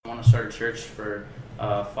want to start a church for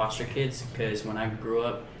foster kids, because when I grew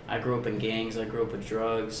up in gangs. I grew up with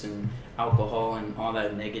drugs and alcohol and all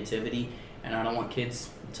that negativity, and I don't want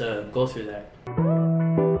kids to go through that.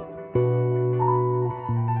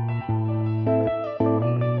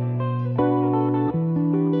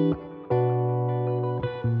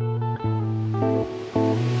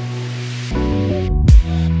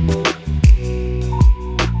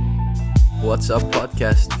 What's up,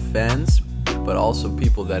 podcast fans, but also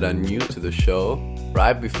people that are new to the show?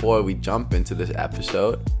 Right before we jump into this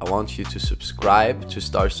episode, I want you to subscribe to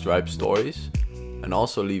Star Stripe Stories and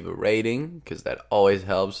also leave a rating, because that always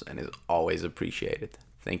helps and is always appreciated.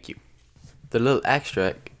 Thank you. The little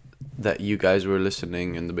extract that you guys were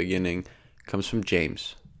listening in the beginning comes from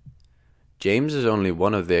James. James is only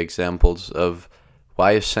one of the examples of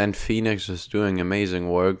why Ascend Phoenix is doing amazing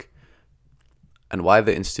work and why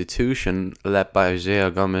the institution led by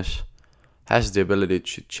Isaiah Gomez has the ability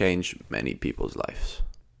to change many people's lives.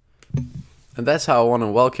 And that's how I want to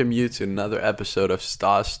welcome you to another episode of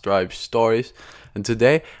Star Stripe Stories. And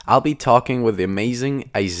today I'll be talking with the amazing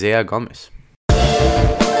Isaiah Gomez.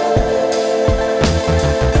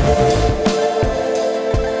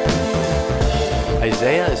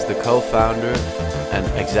 Isaiah is the co-founder and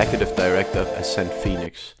executive director of Ascend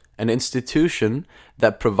Phoenix, an institution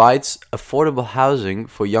that provides affordable housing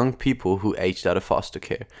for young people who aged out of foster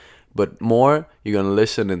care. But more, you're going to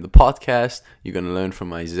listen in the podcast. You're going to learn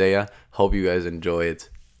from Isaiah. Hope you guys enjoy it.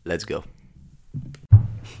 Let's go.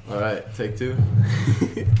 All right, take two.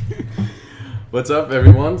 What's up,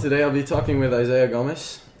 everyone? Today I'll be talking with Isaiah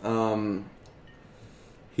Gomez.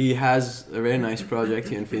 He has a very nice project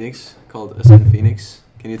here in Phoenix called Ascend Phoenix.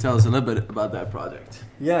 Can you tell us a little bit about that project?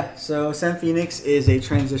 Yeah, so Ascend Phoenix is a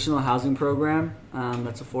transitional housing program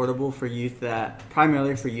that's affordable for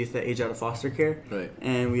primarily for youth that age out of foster care. Right.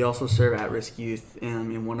 And we also serve at-risk youth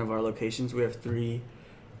in one of our locations. We have 3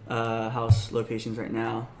 house locations right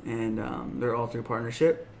now, and they're all through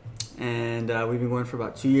partnership. And we've been going for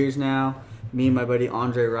about 2 years now. Me and my buddy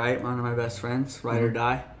Andre Wright, one of my best friends, Ride or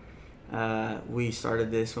Die. We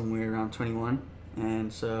started this when we were around 21,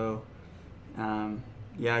 and so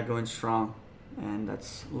going strong. And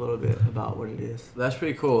that's a little bit about what it is. That's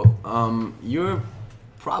pretty cool. You're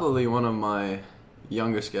probably one of my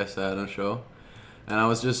youngest guests I had on the show, and I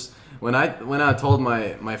was just when I told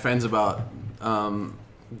my friends about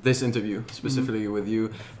this interview specifically with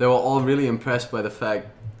you, they were all really impressed by the fact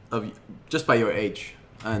of just by your age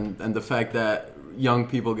and the fact that young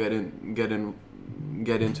people get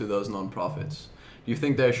into those nonprofits. Do you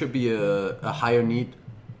think there should be a higher need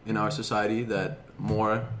in our society that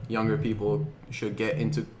more younger people should get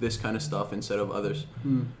into this kind of stuff instead of others,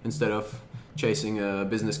 instead of chasing a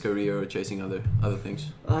business career or chasing other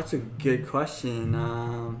things? Well, that's a good question.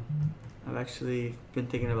 I've actually been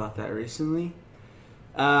thinking about that recently.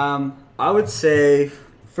 I would say,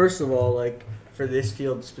 first of all, like for this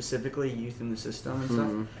field specifically, youth in the system and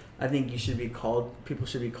stuff, I think people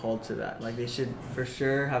should be called to that. Like they should for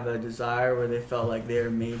sure have a desire where they felt like they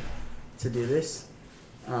are made to do this.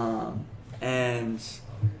 And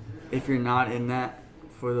if you're not in that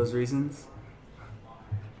for those reasons,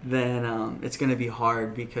 then it's going to be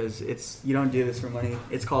hard, because you don't do this for money.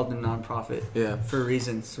 It's called a nonprofit for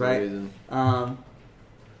reasons, right? For reason.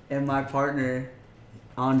 And my partner,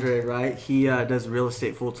 Andre, right, he does real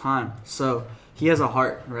estate full time. So he has a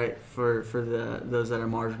heart, right, for those that are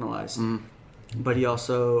marginalized. But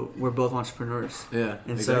we're both entrepreneurs. Yeah.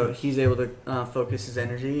 And exactly. So he's able to focus his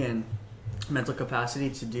energy and mental capacity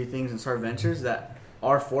to do things and start ventures that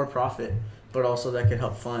are for profit, but also that could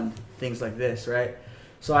help fund things like this, right?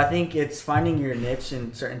 So I think it's finding your niche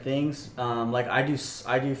in certain things. Like I do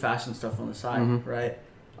fashion stuff on the side, right?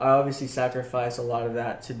 I obviously sacrifice a lot of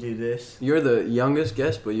that to do this. You're the youngest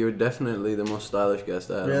guest, but you're definitely the most stylish guest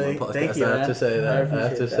I had on my podcast. Thank you, I have to say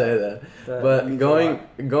that. But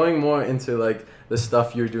going more into like the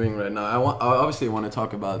stuff you're doing right now, I obviously want to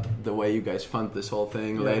talk about the way you guys fund this whole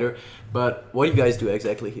thing later. But what do you guys do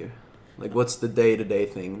exactly here? Like, what's the day-to-day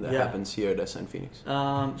thing that happens here at Ascend Phoenix?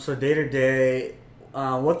 So day-to-day,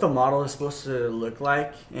 what the model is supposed to look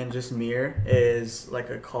like and just mirror is like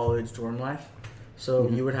a college dorm life. So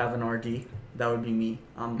you would have an RD, that would be me.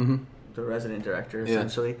 I'm the resident director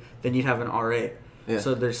essentially. Then you'd have an RA. Yeah.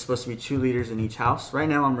 So there's supposed to be 2 leaders in each house. Right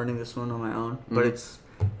now I'm running this one on my own, but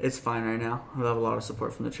it's fine right now. I have a lot of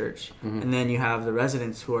support from the church. And then you have the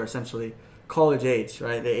residents who are essentially college age,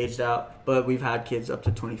 right? They aged out, but we've had kids up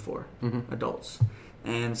to 24, adults.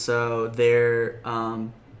 And so they're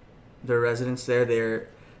residents there. They're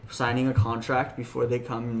signing a contract before they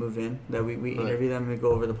come and move in. That we interview them and we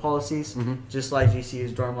go over the policies. Just like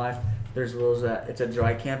GCU's dorm life, there's rules that it's a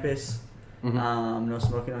dry campus. No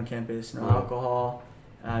smoking on campus, no alcohol.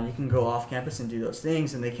 You can go off campus and do those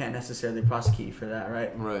things, and they can't necessarily prosecute you for that,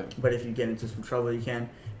 right? Right. But if you get into some trouble, you can.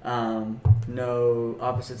 No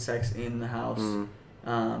opposite sex in the house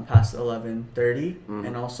past 11:30,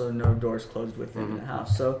 and also no doors closed within the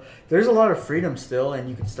house. So there's a lot of freedom still, and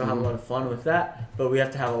you can still have a lot of fun with that. But we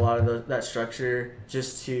have to have a lot of that structure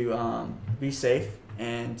just to be safe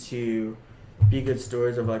and to be good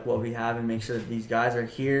stewards of like what we have, and make sure that these guys are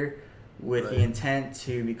here with the intent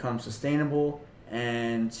to become sustainable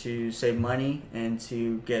and to save money and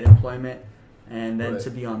to get employment and then to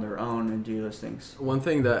be on their own and do those things. One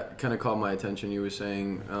thing that kind of caught my attention, you were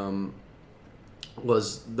saying,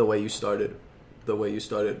 was the way you started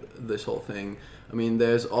this whole thing. I mean,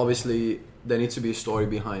 there needs to be a story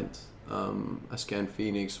behind Askand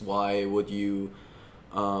Phoenix. Why would you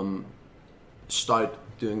start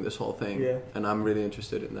doing this whole thing? Yeah. And I'm really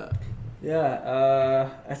interested in that. Yeah,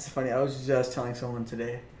 that's funny. I was just telling someone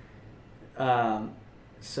today.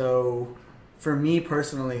 So for me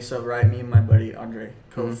personally, me and my buddy Andre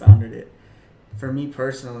co-founded it. For me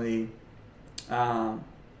personally,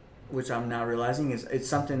 which I'm now realizing is it's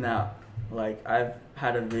something that like I've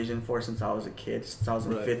had a vision for since I was a kid, since I was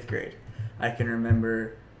in 5th grade. I can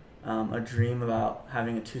remember a dream about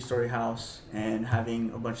having a 2-story house and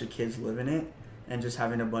having a bunch of kids live in it and just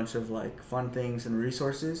having a bunch of like fun things and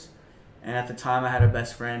resources. And at the time I had a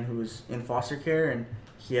best friend who was in foster care, and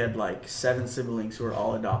he had like 7 siblings who were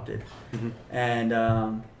all adopted.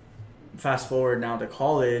 And fast forward now to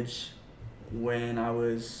college, when I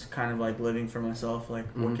was kind of like living for myself, like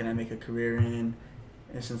what can I make a career in?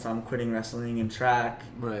 And since I'm quitting wrestling and track,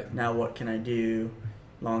 now what can I do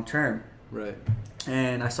long term? Right.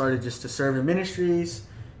 And I started just to serve in ministries,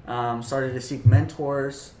 started to seek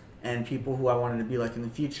mentors and people who I wanted to be like in the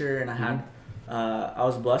future. And I had I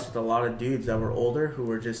was blessed with a lot of dudes that were older who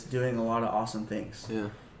were just doing a lot of awesome things. Yeah.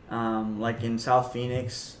 Like in South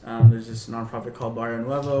Phoenix, there's this nonprofit called Barrio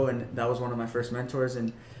Nuevo, and that was one of my first mentors.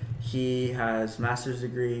 And he has master's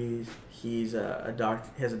degrees. He's a doctor.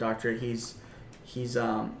 He has a doctorate. He's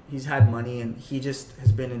had money, and he just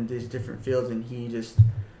has been in these different fields. And he just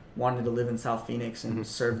wanted to live in South Phoenix and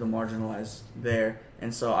serve the marginalized there.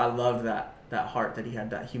 And so I loved that heart that he had,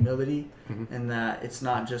 that humility, and that it's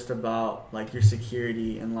not just about like your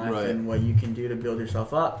security in life and what you can do to build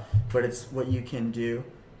yourself up, but it's what you can do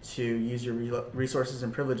to use your resources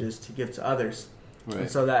and privileges to give to others. And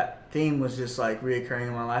so that theme was just like reoccurring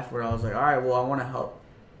in my life, where I was like, all right, well, I want to help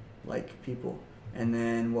like people, and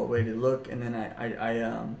then what way to look. And then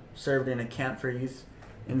I served in a camp for youth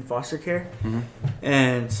in foster care,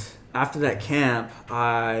 and after that camp,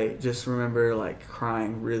 I just remember like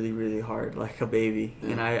crying really, really hard, like a baby.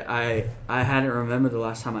 And I hadn't remembered the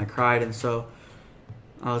last time I cried, and so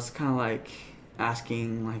I was kind of like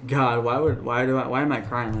asking, like, God, why am I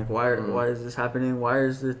crying? Like, why is this happening? Why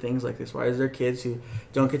is there things like this? Why is there kids who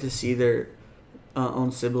don't get to see their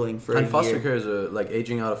own sibling for a year? And foster care is like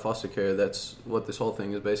aging out of foster care. That's what this whole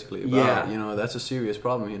thing is basically about. Yeah. You know, that's a serious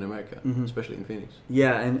problem in America, especially in Phoenix.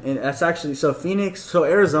 Yeah, and that's actually, so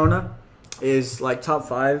Arizona is like top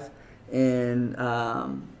 5 in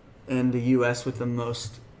the U.S. with the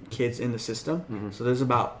most kids in the system. So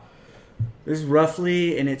there's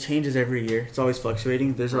roughly, and it changes every year, it's always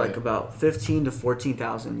fluctuating, there's like about 15 to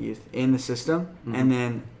 14,000 youth in the system, and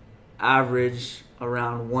then average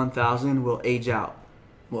around 1,000 will age out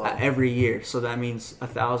every year. So that means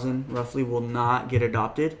 1,000 roughly will not get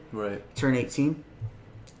adopted, turn 18,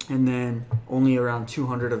 and then only around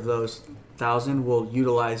 200 of those 1,000 will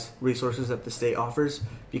utilize resources that the state offers,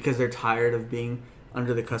 because they're tired of being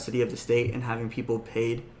under the custody of the state and having people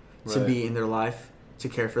paid to be in their life to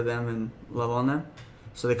care for them and love on them.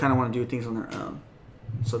 So they kind of want to do things on their own.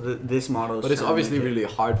 So this model is... But it's obviously really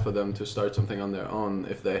hard for them to start something on their own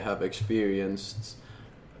if they have experienced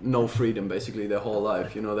no freedom basically their whole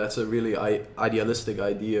life. You know, that's a really idealistic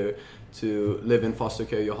idea, to live in foster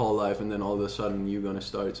care your whole life and then all of a sudden you're going to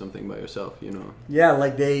start something by yourself, you know. Yeah,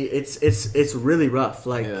 like it's really rough.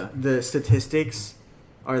 Like the statistics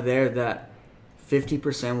are there that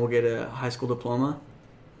 50% will get a high school diploma,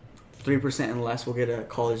 3% and less will get a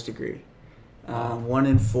college degree. 1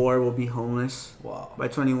 in 4 will be homeless by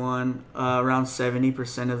 21. Around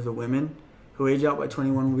 70% of the women who age out by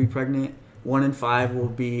 21 will be pregnant. 1 in 5 will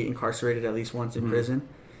be incarcerated at least once in prison.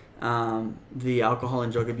 The alcohol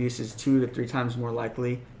and drug abuse is 2 to 3 times more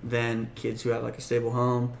likely than kids who have like a stable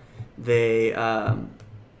home. They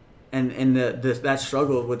that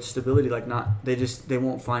struggle with stability, like they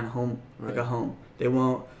won't find home, like a home. They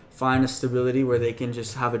won't find a stability where they can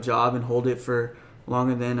just have a job and hold it for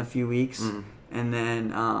longer than a few weeks. And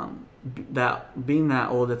then that being that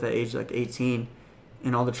old at that age, like 18,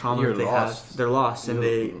 and all the trauma that they have, they're lost, and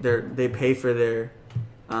they pay for their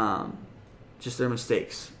just their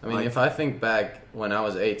mistakes. I mean, if I think back when I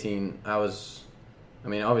was 18,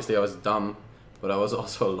 obviously I was dumb, but I was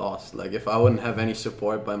also lost. Like, if I wouldn't have any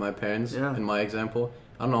support by my parents, in my example,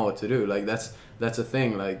 I don't know what to do. Like, that's a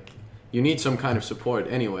thing. Like, you need some kind of support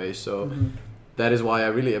anyway. So that is why I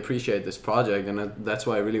really appreciate this project, and that's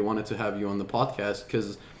why I really wanted to have you on the podcast,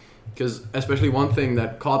 because especially one thing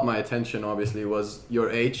that caught my attention, obviously, was your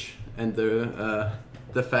age and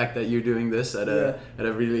the fact that you're doing this at a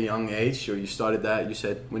really young age. Or you started that, you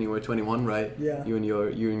said, when you were 21, right? Yeah. You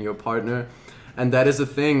and your partner. And that is the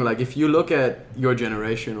thing, like, if you look at your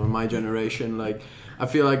generation or my generation, like, I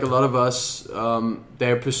feel like a lot of us,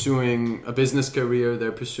 they're pursuing a business career,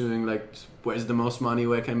 they're pursuing, like, where's the most money,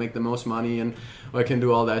 where can I make the most money, and where I can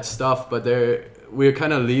do all that stuff, but we're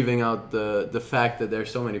kind of leaving out the fact that there's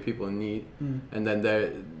so many people in need, and then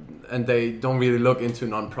they don't really look into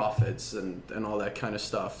nonprofits and all that kind of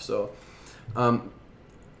stuff. So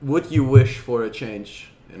would you wish for a change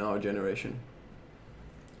in our generation?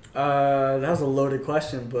 That was a loaded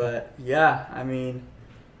question, but yeah, I mean,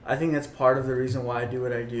 I think that's part of the reason why I do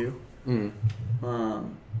what I do.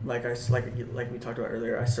 Like we talked about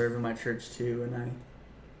earlier, I serve in my church too, and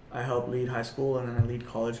I help lead high school, and then I lead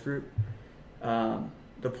college group.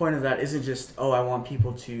 The point of that isn't just, I want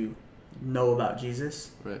people to know about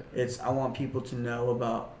Jesus. Right. It's, I want people to know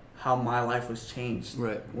about how my life was changed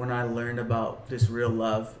when I learned about this real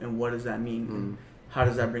love, and what does that mean, and how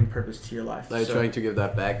does that bring purpose to your life. Like, trying to give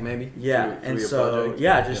that back, maybe? Yeah, through your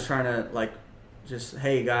project? Trying to,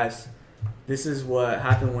 hey guys, this is what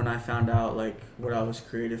happened when I found out, like, what I was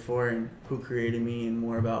created for, and who created me, and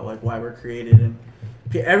more about, like, why we're created. And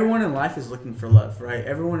everyone in life is looking for love, right?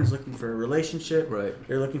 Everyone is looking for a relationship. Right.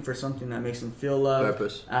 They're looking for something that makes them feel love,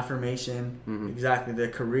 purpose, affirmation, exactly. Their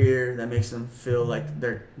career that makes them feel like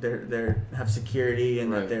they're have security,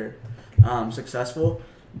 and that they're successful.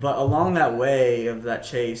 But along that way of that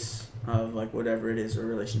chase of, like, whatever it is, a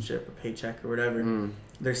relationship, a paycheck, or whatever,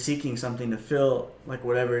 they're seeking something to fill, like,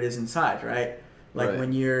 whatever it is inside, right? Like,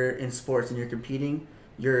 when you're in sports and you're competing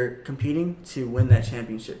to win that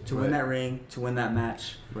championship, to win that ring, to win that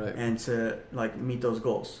match, and to, like, meet those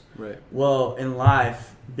goals. Right. Well, in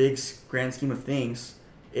life, big grand scheme of things,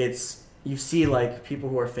 it's, you see, like, people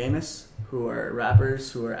who are famous, who are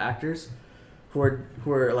rappers, who are actors, who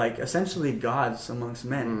are like essentially gods amongst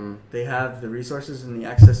men. They have the resources and the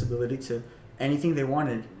accessibility to anything they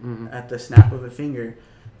wanted at the snap of a finger,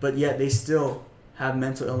 but yet they still have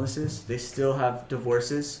mental illnesses. They still have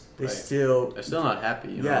divorces. They're still not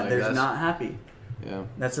happy. You know? Yeah, they're not happy. Yeah,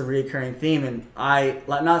 that's a reoccurring theme, and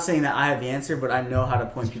not saying that I have the answer, but I know how to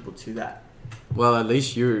point people to that. Well, at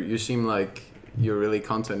least you seem like you're really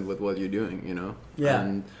content with what you're doing, you know.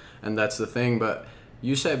 Yeah, and that's the thing, but.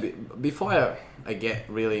 You said, before I get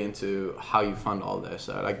really into how you fund all this,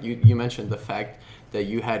 like you mentioned the fact that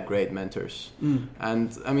you had great mentors.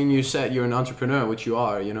 And I mean, you said you're an entrepreneur, which you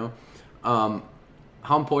are, you know.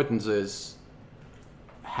 How important is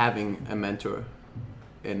having a mentor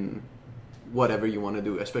in whatever you want to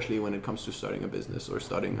do, especially when it comes to starting a business or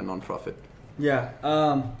starting a nonprofit? Yeah.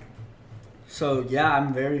 So yeah,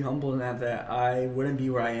 I'm very humbled in that I wouldn't be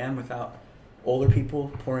where I am without older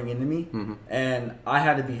people pouring into me, and I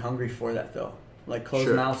had to be hungry for that though. Like,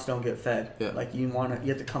 closed mouths don't get fed. Yeah. Like, you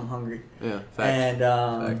have to come hungry. Yeah, facts. And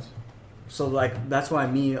facts. So, like, that's why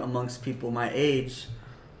me, amongst people my age,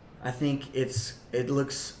 I think it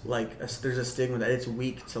looks like there's a stigma that it's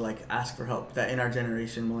weak to, like, ask for help. That in our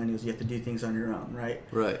generation, millennials, you have to do things on your own, right?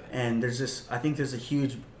 Right. And I think there's a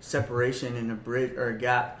huge separation and a bridge or a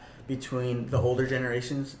gap between the older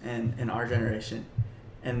generations and our generation.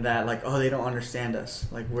 And that, like, they don't understand us.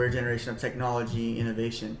 Like, we're a generation of technology,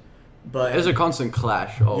 innovation. But there's a constant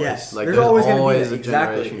clash always. Yes, like, there's always a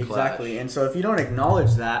generation clash. Exactly. And so if you don't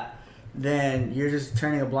acknowledge that, then you're just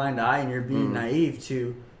turning a blind eye, and you're being naive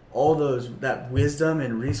to all that wisdom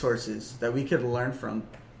and resources that we could learn from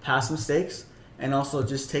past mistakes, and also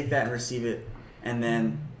just take that and receive it, and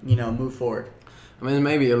then, move forward. I mean,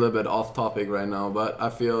 maybe a little bit off topic right now, but I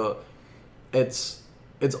feel it's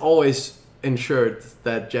always ensured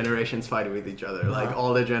that generations fight with each other. Like,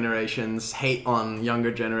 older generations hate on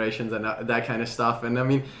younger generations and that kind of stuff. And I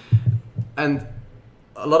mean, and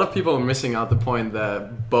a lot of people are missing out the point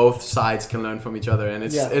that both sides can learn from each other. And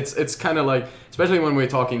it's kind of like, especially when we're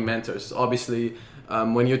talking mentors, obviously,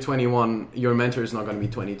 when you're 21, your mentor is not going to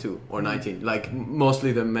be 22 or 19. Like,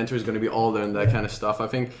 mostly the mentor is going to be older and that kind of stuff. I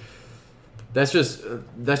think That's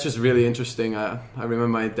just really interesting. I remember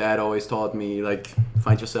my dad always taught me, like,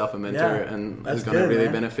 find yourself a mentor and who's gonna really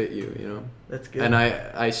benefit you. You know. That's good. And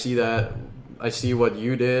I see that. I see what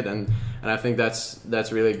you did, and I think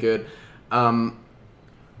that's really good.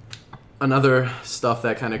 Another stuff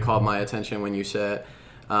that kind of caught my attention when you said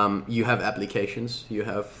you have applications. You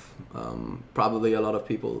have probably a lot of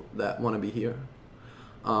people that want to be here.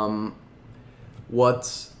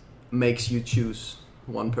 What makes you choose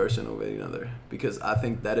one person over another? Because I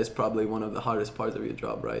think that is probably one of the hardest parts of your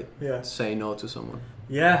job, right? Yeah. Say no to someone.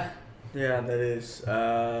 Yeah, that is.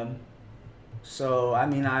 So, I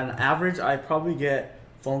mean, on average, I probably get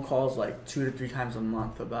phone calls like 2 to 3 times a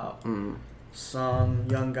month about some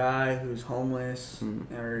young guy who's homeless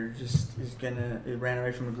or just ran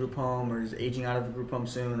away from a group home or is aging out of a group home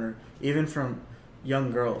soon, or even from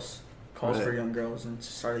young girls, calls for young girls and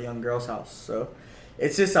to start a young girl's house. So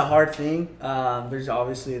it's just a hard thing. There's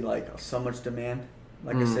obviously like so much demand.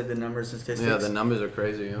 Like I said, the numbers and statistics. Yeah, the numbers are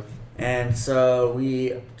crazy. Yeah. And so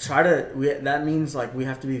that means like we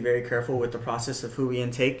have to be very careful with the process of who we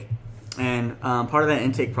intake. And part of that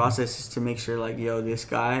intake process is to make sure like, this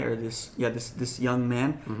guy or this young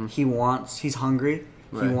man, he's hungry,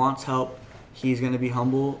 he wants help, he's going to be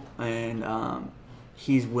humble, and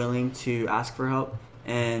he's willing to ask for help,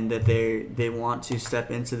 and that they want to step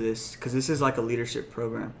into this, because this is like a leadership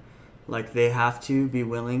program. Like they have to be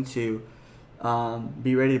willing to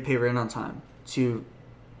be ready to pay rent on time, to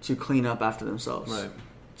clean up after themselves,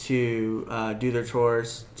 to do their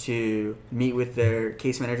chores, to meet with their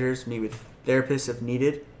case managers, meet with therapists if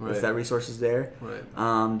needed, if that resource is there.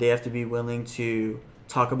 They have to be willing to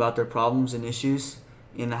talk about their problems and issues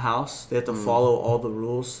in the house. They have to follow all the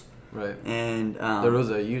rules. And the rules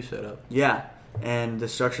that you set up. Yeah, and the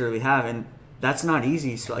structure that we have. And that's not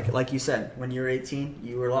easy. So like you said, when you were 18,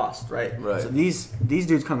 you were lost, right? So these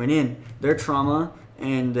dudes coming in, their trauma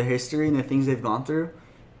and the history and the things they've gone through,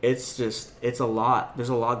 it's a lot. There's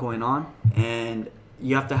a lot going on, and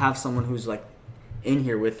you have to have someone who's like in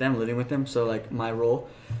here with them, living with them. So like my role,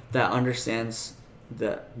 that understands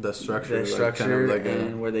the structure, like kind of like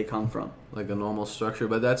and where they come from, like a normal structure.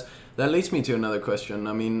 But that leads me to another question.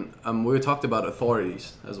 I mean, we talked about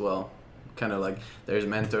authorities as well. Kind of like there's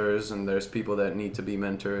mentors and there's people that need to be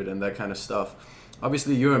mentored and that kind of stuff.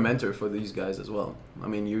 Obviously, you're a mentor for these guys as well. I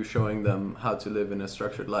mean, you're showing them how to live in a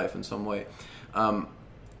structured life in some way.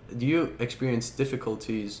 Do you experience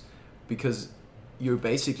difficulties because you're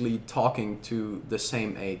basically talking to the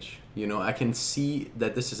same age? You know, I can see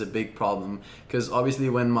that this is a big problem, because obviously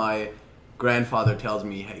when my grandfather tells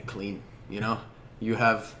me, hey, clean, you know, you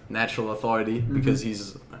have natural authority because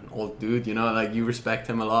he's an old dude, you know, like you respect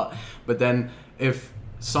him a lot. But then if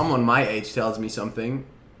someone my age tells me something,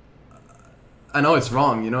 I know it's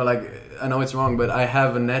wrong, you know, like I know it's wrong, but I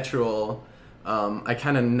have a natural... I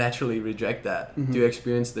kind of naturally reject that. Do you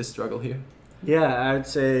experience this struggle here? Yeah, I would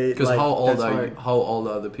say. Because how old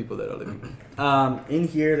are the people that are living? In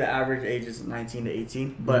here, the average age is 19 to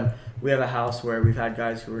 18, but we have a house where we've had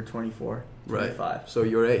guys who are 24, 25. So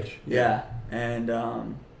your age. Yeah, and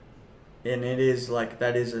it is like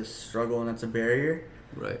that is a struggle and that's a barrier.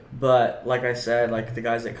 Right. But like I said, like the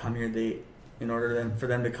guys that come here, in order for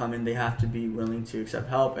them to come in, they have to be willing to accept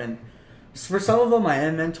help. And for some of them, I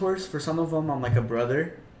am mentors. For some of them, I'm like a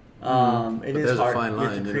brother. It is hard. A fine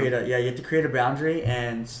line, you have to create a boundary,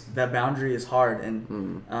 and that boundary is hard.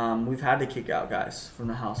 And we've had to kick out guys from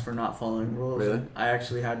the house for not following rules. Really? I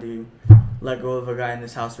actually had to let go of a guy in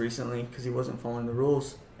this house recently because he wasn't following the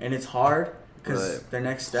rules, and it's hard because their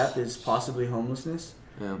next step is possibly homelessness.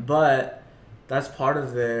 Yeah. But that's part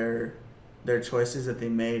of their choices that they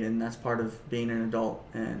made, and that's part of being an adult.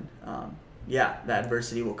 And the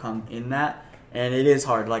adversity will come in that, and it is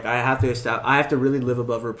hard. Like I have to really live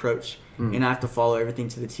above reproach, and I have to follow everything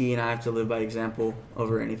to the T, and I have to live by example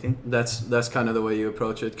over anything. That's kind of the way you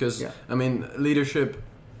approach it, because I mean, leadership,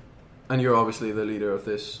 and you're obviously the leader of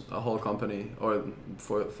this whole company, or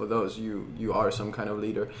for those you are some kind of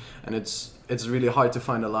leader, and it's really hard to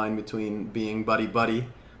find a line between being buddy,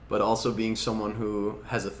 but also being someone who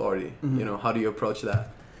has authority. You know, how do you approach that?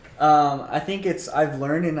 I think I've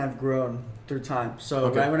learned and I've grown through time.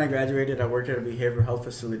 So right when I graduated, I worked at a behavioral health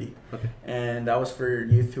facility, and that was for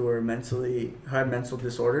youth who had mental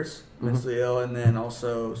disorders, mentally ill, and then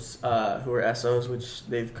also who are SOs, which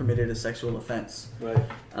they've committed a sexual offense. Right.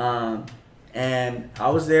 And I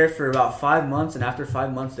was there for about 5 months, and after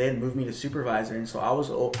 5 months, they had moved me to supervisor, and so I was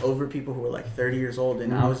over people who were like 30 years old,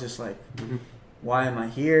 and I was just like, why am I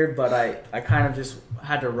here? But I kind of just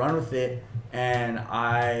had to run with it, and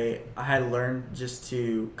I had learned just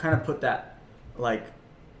to kind of put that like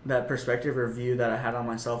that perspective or view that I had on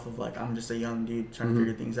myself of like, I'm just a young dude trying to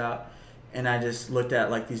figure things out. And I just looked at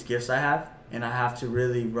like these gifts I have, and I have to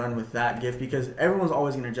really run with that gift, because everyone's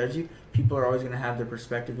always going to judge you. People are always going to have their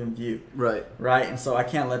perspective and view. Right. And so I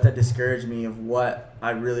can't let that discourage me of what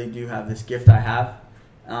I really do have, this gift I have.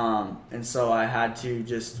 And so I had to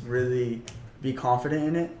just really be confident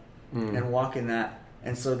in it and walk in that.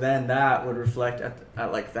 And so then that would reflect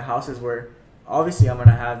at like the houses where obviously I'm going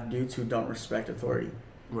to have dudes who don't respect authority.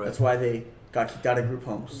 Right. That's why they got kicked out of group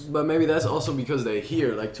homes. But maybe that's also because they're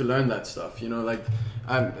here, like, to learn that stuff, you know, like,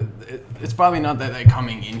 it's probably not that they're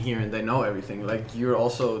coming in here and they know everything. Like, you're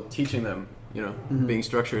also teaching them, you know, being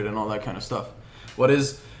structured and all that kind of stuff. What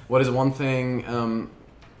is one thing,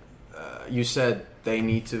 you said they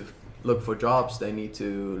need to look for jobs, they need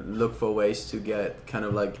to look for ways to get kind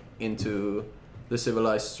of like into the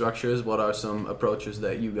civilized structures. What are some approaches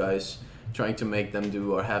that you guys trying to make them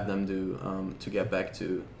do or have them do to get back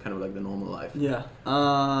to kind of like the normal life? Yeah.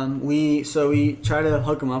 We try to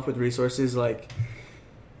hook them up with resources. Like,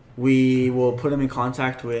 we will put them in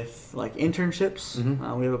contact with like internships.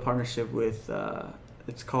 We have a partnership with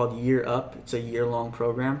it's called Year Up. It's a year-long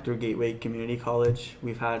program through Gateway Community College.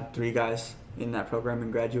 We've had 3 guys in that program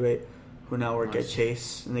and graduate who now work at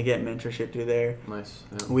Chase, and they get mentorship through there. Nice.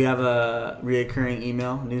 Yeah. We have a reoccurring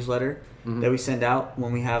email newsletter that we send out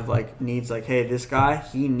when we have like needs, like, hey, this guy,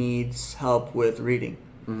 he needs help with reading.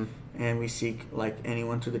 And we seek like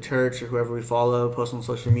anyone through the church or whoever we follow, post on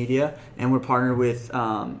social media. And we're partnered with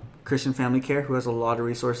Christian Family Care, who has a lot of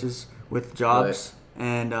resources with jobs. Right.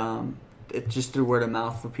 And it's just through word of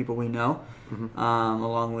mouth for people we know.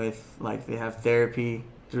 Along with like they have therapy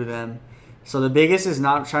through them. So the biggest is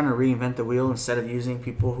not trying to reinvent the wheel, instead of using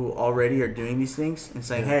people who already are doing these things and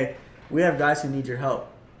saying, hey, we have guys who need your help.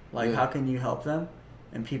 Like, how can you help them?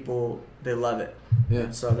 And people, they love it. Yeah.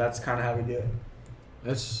 And so that's kind of how we do it.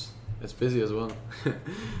 It's busy as well.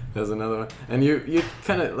 There's another one. And you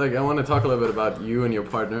kind of, like, I want to talk a little bit about you and your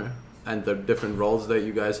partner and the different roles that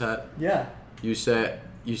you guys had. Yeah. You said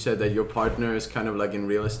that your partner is kind of like in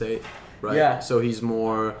real estate, right? Yeah. So is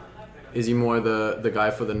he more the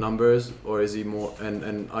guy for the numbers, or is he more,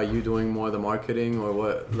 and are you doing more the marketing, or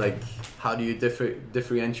what? Like, how do you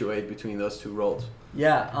differentiate between those 2 roles?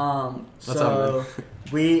 Yeah. So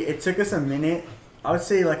it took us a minute, I would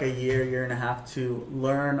say like a year and a half, to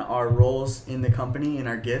learn our roles in the company and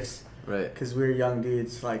our gifts. Right. Because we're young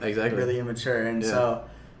dudes, like really immature, and so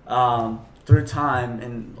through time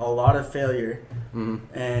and a lot of failure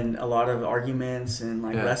and a lot of arguments and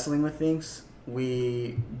like wrestling with things,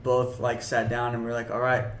 we both like sat down and we're like, all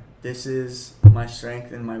right, this is my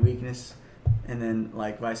strength and my weakness, and then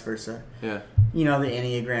like vice versa. Yeah. You know, the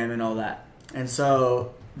Enneagram and all that. And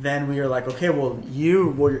so then we were like, okay, well,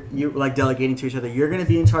 you like delegating to each other. You're going to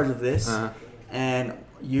be in charge of this, and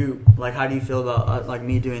you, like, how do you feel about like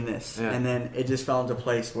me doing this? Yeah. And then it just fell into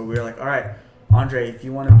place where we were like, all right, Andre, if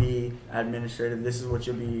you want to be administrative, this is what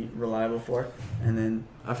you'll be reliable for. And then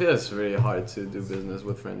I feel it's really hard to do business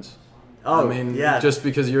with friends. Oh, I mean, just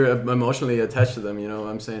because you're emotionally attached to them, you know what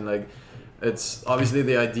I'm saying? Like, it's obviously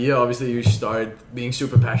the idea. Obviously, you start being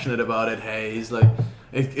super passionate about it. Hey, he's like,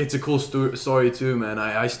 it's a cool story too, man.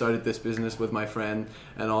 I started this business with my friend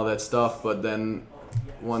and all that stuff. But then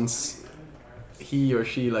once he or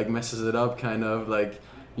she like messes it up, kind of like,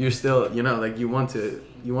 you're still, you know, like you want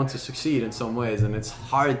to succeed in some ways, and it's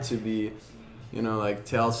hard to be, you know, like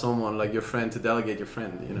tell someone like your friend to delegate your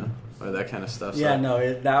friend, you know. Or that kind of stuff. Yeah, so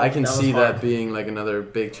no, I can see that being like another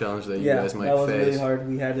big challenge that you guys might face. Yeah, that was really hard.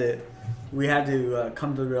 We had to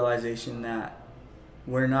come to the realization that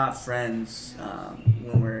we're not friends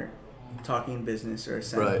when we're talking business or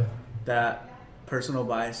ascend. Right. That personal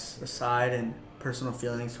bias aside and personal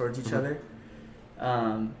feelings towards each other,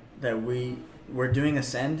 that we're doing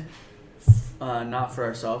ascend not for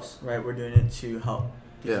ourselves, right? We're doing it to help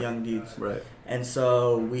young dudes. Right. And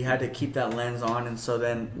so we had to keep that lens on, and so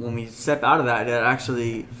then when we step out of that, it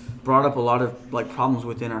actually brought up a lot of like problems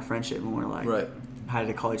within our friendship, and we're like had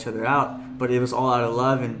to call each other out, but it was all out of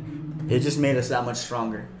love, and it just made us that much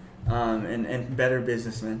stronger and better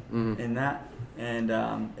businessmen in that, and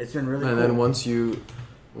it's been really cool. And then once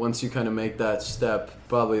you kind of make that step,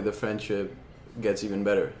 probably the friendship gets even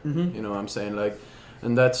better. You know what I'm saying? Like,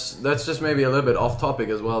 and that's just maybe a little bit off topic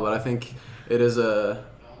as well, but I think it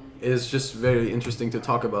is just very interesting to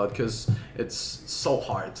talk about, because it's so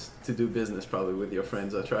hard to do business probably with your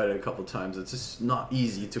friends. I tried it a couple times. It's just not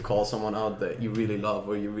easy to call someone out that you really love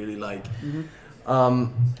or you really like.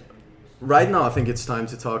 Right now I think it's time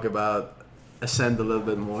to talk about Ascend a little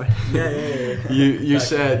bit more. You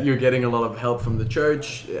said you're getting a lot of help from the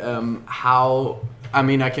church. How I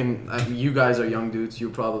mean, you guys are young dudes. You're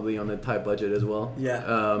probably on a tight budget as well.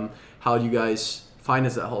 Yeah. How do you guys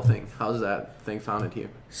finance that whole thing? How's that thing founded here?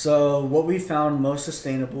 So what we found most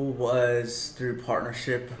sustainable was through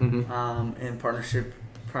partnership, in partnership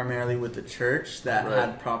primarily with the church that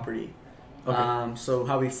had property. Okay. So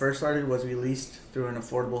how we first started was we leased through an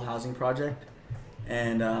affordable housing project,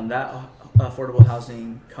 and that affordable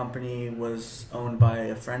housing company was owned by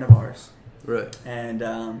a friend of ours. Right.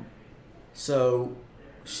 And so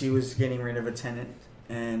she was getting rid of a tenant,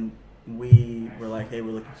 and we were like, hey,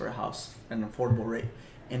 we're looking for a house at an affordable rate.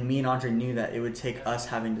 And me and Andre knew that it would take us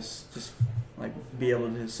having to just like be able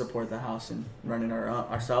to support the house and run it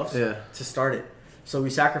ourselves to start it. So we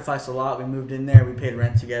sacrificed a lot. We moved in there. We paid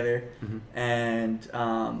rent together. And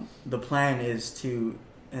the plan is to,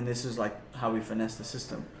 and this is like how we finesse the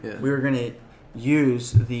system. Yeah. We were going to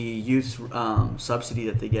use the youth subsidy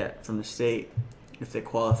that they get from the state if they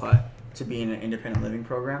qualify to be in an independent living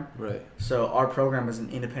program. Right. So our program is an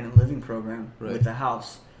independent living program with the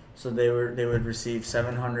house. So they would receive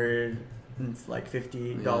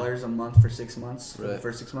 $750 a month for 6 months for the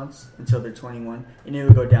first 6 months until they're 21, and it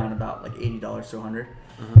would go down about like $80 to $100.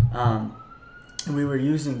 And we were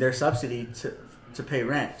using their subsidy to pay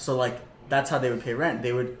rent. So like that's how they would pay rent.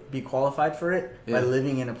 They would be qualified for it by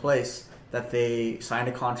living in a place that they signed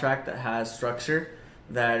a contract that has structure,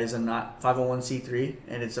 that is a not 501c3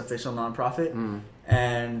 and it's official nonprofit,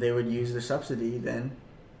 and they would use their subsidy then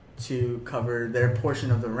to cover their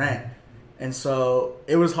portion of the rent. And so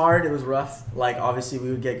it was hard, it was rough. Like obviously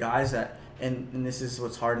we would get guys that, and this is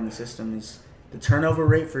what's hard in the system, is the turnover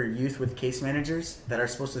rate for youth with case managers that are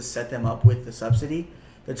supposed to set them up with the subsidy.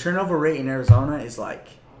 The turnover rate in Arizona is like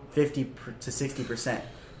 50 to 60%.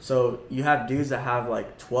 So you have dudes that have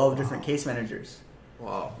like 12 different case managers.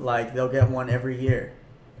 Wow. Like they'll get one every year.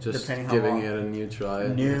 Just depending how long. It a new try.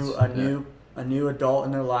 A new adult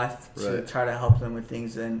in their life to try to help them with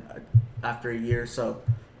things. Then after a year or so,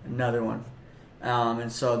 another one.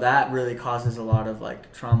 And so that really causes a lot of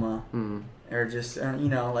like trauma, or just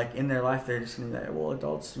like in their life they're just gonna be like, well,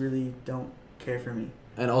 adults really don't care for me.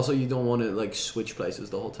 And also you don't want to like switch places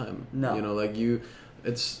the whole time. No. Like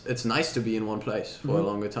it's nice to be in one place for a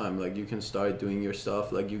longer time. Like you can start doing your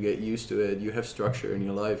stuff. Like you get used to it. You have structure in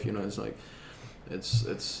your life. It's like.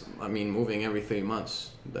 It's I mean, moving every 3 months,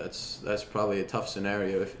 that's probably a tough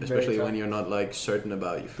scenario, especially when you're not like certain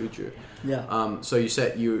about your future. Yeah. So you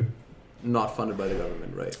said you're not funded by the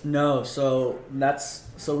government, right? No, so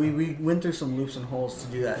we went through some loops and holes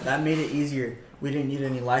to do that. That made it easier. We didn't need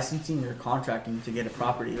any licensing or contracting to get a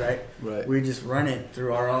property, right? Right. We just run it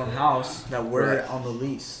through our own house that we're on the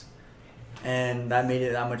lease, and that made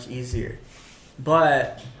it that much easier.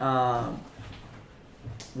 But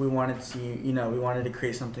we wanted to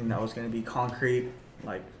create something that was going to be concrete,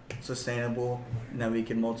 like sustainable, and that we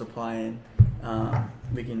can multiply and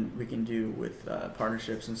we can do with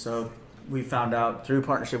partnerships. And so we found out through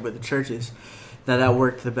partnership with the churches that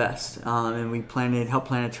worked the best. And we helped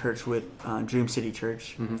plan a church with Dream City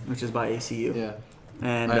Church, which is by ACU. Yeah,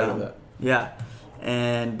 and I heard of that. Yeah.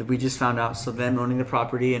 And we just found out, so them owning the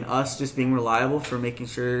property and us just being reliable for making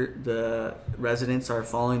sure the residents are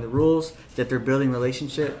following the rules, that they're building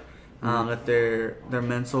relationship, that their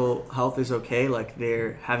mental health is okay, like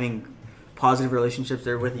they're having positive relationships.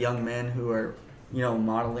 They're with young men who are,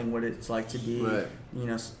 modeling what it's like to be,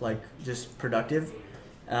 like just productive.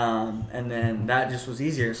 And then that just was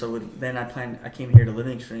easier. So then I came here to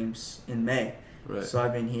Living Streams in May. Right. So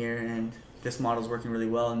I've been here, and this model's working really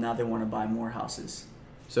well, and now they want to buy more houses.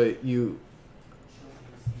 So you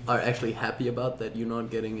are actually happy about that you're not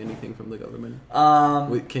getting anything from the government?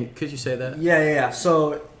 Could you say that? Yeah.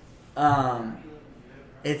 So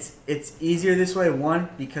it's easier this way, one,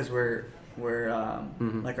 because we're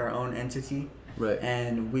like our own entity, right?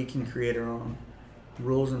 And we can create our own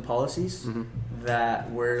rules and policies that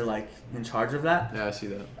we're like in charge of that. Yeah, I see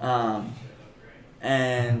that.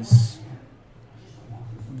 And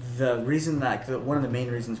the reason one of the main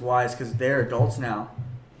reasons why is because they're adults now,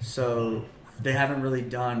 so they haven't really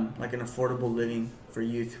done like an affordable living for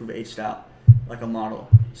youth who've aged out, like a model.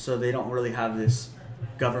 So they don't really have this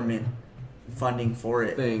government funding for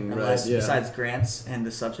it, besides grants and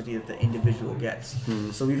the subsidy that the individual gets.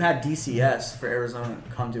 So we've had DCS for Arizona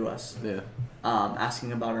come to us,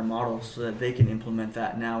 asking about our model so that they can implement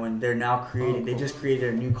that now, and they're now creating. They just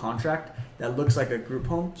created a new contract that looks like a group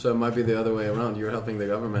home. So it might be the other way around. You're helping the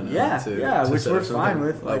government. Which we're fine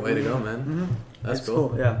with. Like, way to go, man. That's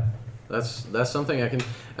cool. Yeah, that's something I can.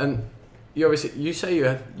 And you say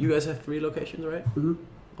you guys have 3 locations, right?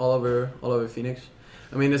 All over Phoenix.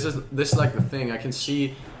 I mean, this is like the thing. I can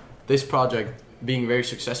see this project being very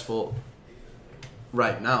successful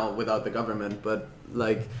right now without the government. But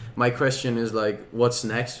like my question is like, what's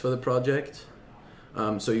next for the project?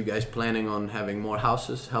 So you guys planning on having more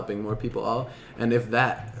houses, helping more people out, and if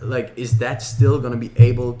that like is that still gonna be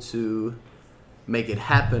able to make it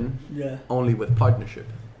happen? Yeah. Only with partnership,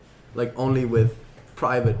 like only with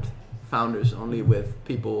private founders, only with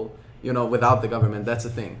people, you know, without the government. That's the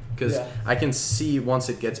thing, because I can see once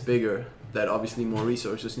it gets bigger that obviously more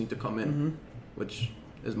resources need to come in, which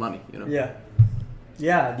is money, you know.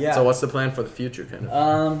 Yeah. So what's the plan for the future, kind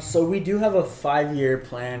of? So we do have a 5-year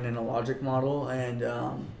plan and a logic model, and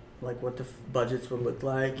like what the budgets would look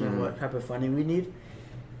like and what type of funding we need,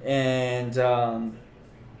 and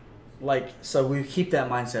like so we keep that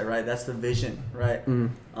mindset, right? That's the vision, right? You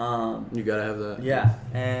gotta have that. Yeah,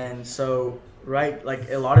 and so right, like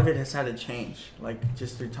a lot of it has had to change, like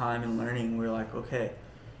just through time and learning. We're like, okay,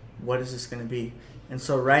 what is this going to be? And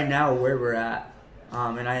so right now where we're at.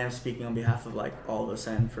 And I am speaking on behalf of like all of us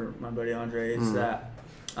and for my buddy Andre, is that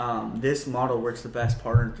this model works the best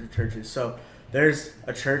partner through churches. So there's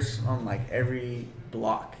a church on like every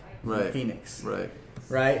block in Phoenix.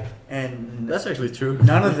 Right? And that's actually true.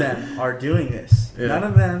 None of them are doing this. Yeah. None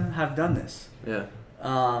of them have done this. Yeah.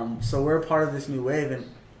 So we're a part of this new wave, and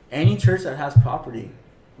any church that has property,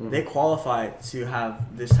 they qualify to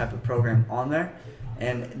have this type of program on there.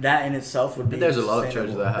 And that in itself would be. There's a lot of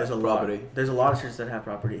churches that have property. There's a lot of churches that have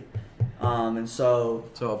property, and so.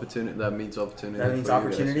 So opportunity. That means opportunity. That means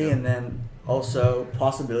opportunity, and then also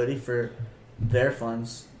possibility for their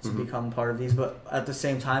funds to become part of these. But at the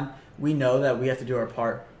same time, we know that we have to do our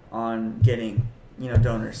part on getting,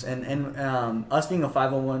 donors. And us being a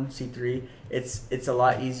 501c3, it's a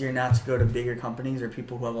lot easier now to go to bigger companies or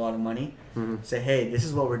people who have a lot of money. Say, hey, this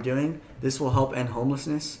is what we're doing. This will help end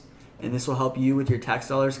homelessness. And this will help you with your tax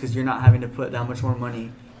dollars because you're not having to put that much more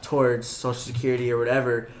money towards Social Security or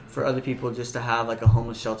whatever for other people just to have like a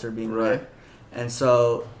homeless shelter being there. And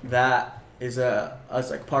so that is us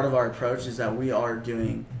like part of our approach is that we are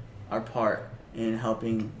doing our part in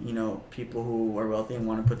helping, people who are wealthy and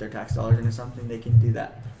want to put their tax dollars into something. They can do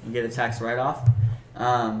that and get a tax write-off.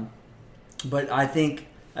 But I think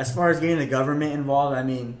as far as getting the government involved, I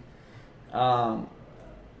mean,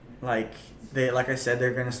 like I said,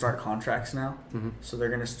 they're going to start contracts now. So they're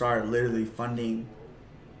going to start literally funding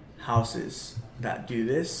houses that do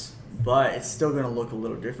this, but it's still going to look a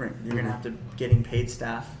little different. You're going to have to getting paid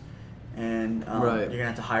staff, and you're going to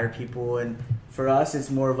have to hire people. And for us, it's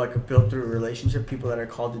more of like a built-through relationship, people that are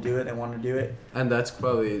called to do it and want to do it. And that's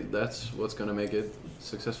what's going to make it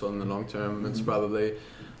successful in the long term. It's probably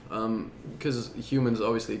because humans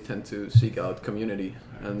obviously tend to seek out community,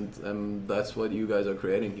 and that's what you guys are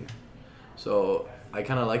creating here. So I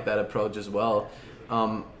kind of like that approach as well.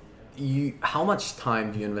 How much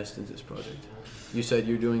time do you invest into this project? You said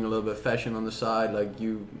you're doing a little bit of fashion on the side.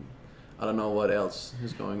 I don't know what else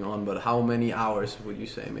is going on, but how many hours would you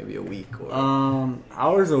say? Maybe a week or?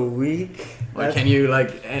 Hours a week. Or can you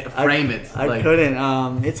frame it? I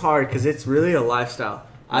couldn't. It's hard because it's really a lifestyle.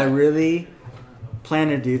 I really plan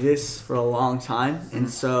to do this for a long time, and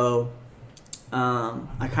so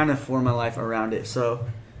I kind of form my life around it. So.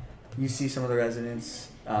 You see some of the residents,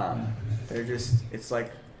 it's like,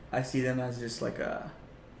 I see them as just like a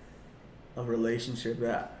relationship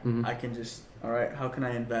that I can just, all right, how can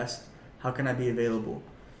I invest? How can I be available?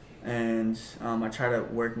 And I try to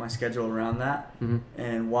work my schedule around that,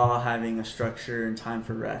 and while having a structure and time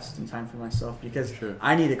for rest and time for myself, because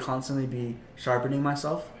I need to constantly be sharpening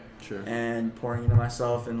myself and pouring into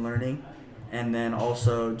myself and learning, and then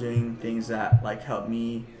also doing things that like help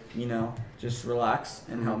me just relax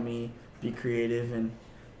and help me be creative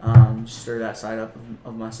and stir that side up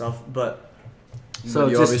of myself. But so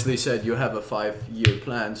you obviously said you have a 5-year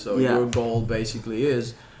plan, so your goal basically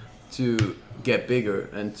is to get bigger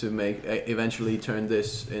and to eventually turn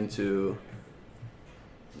this into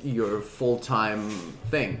your full-time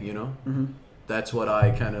thing, That's what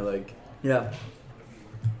I kind of like.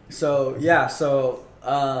 So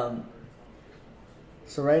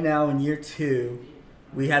right now in year 2,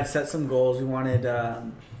 we had set some goals. We wanted,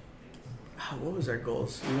 what was our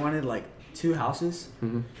goals? We wanted 2 houses,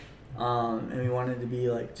 and we wanted to be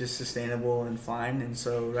just sustainable and fine. And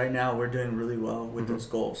so right now we're doing really well with those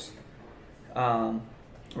goals.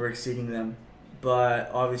 We're exceeding them,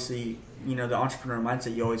 but obviously, the entrepreneur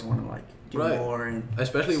mindset, you always want to do more, and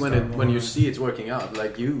especially when you see it's working out.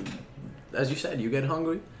 As you said, you get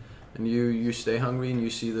hungry, and you stay hungry, and you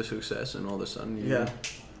see the success, and all of a sudden you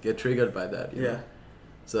get triggered by that. You know?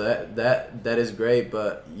 So that is great,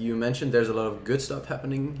 but you mentioned there's a lot of good stuff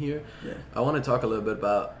happening here. I want to talk a little bit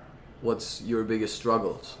about what's your biggest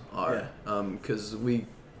struggles are, because we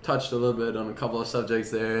touched a little bit on a couple of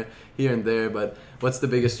subjects there, here and there, but what's the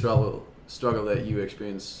biggest struggle that you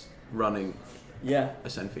experience running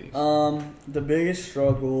Ascend Phoenix? The biggest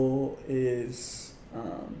struggle is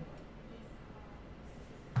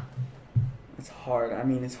it's hard. I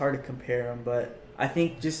mean, it's hard to compare them, but I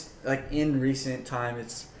think just like in recent time,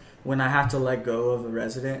 it's when I have to let go of a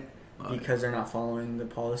resident because they're not following the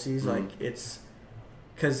policies. Like it's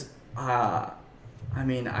because I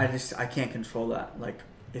mean, I can't control that. Like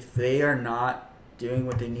if they are not doing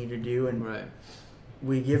what they need to do, and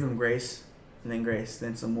we give them grace, and then grace,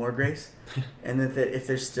 then some more grace, and then if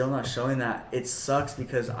they're still not showing that, it sucks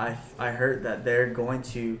because I heard that they're going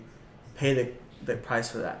to pay the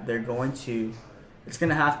price for that. They're going to. It's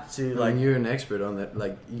gonna have to like. You're an expert on that.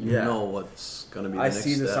 Like you know what's gonna be. The next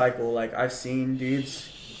see the step. cycle. Like I've seen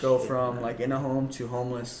dudes go from like in a home to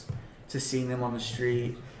homeless, to seeing them on the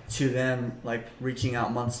street, to them like reaching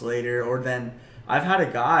out months later, or then I've had a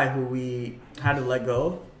guy who we had to let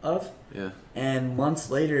go of. Yeah. And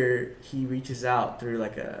months later, he reaches out through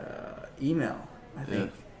like a email, I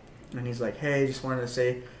think, and he's like, "Hey, just wanted to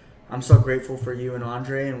say, I'm so grateful for you and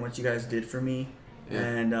Andre and what you guys did for me." Yeah.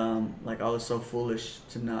 And like I was so foolish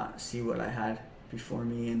to not see what I had before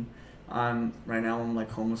me, and right now I'm like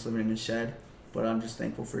homeless living in a shed, but I'm just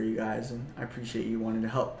thankful for you guys and I appreciate you wanting to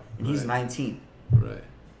help. And he's 19. Right.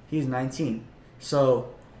 He's 19.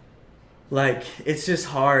 So like it's just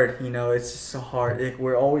hard, you know. It's just so hard. Like,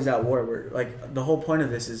 we're always at war. We're like the whole point of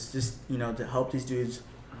this is just, you know, to help these dudes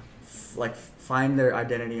like find their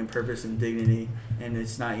identity and purpose and dignity, and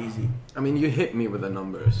it's not easy. I mean, you hit me with the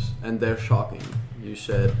numbers, and they're shocking. You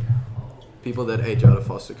said people that age out of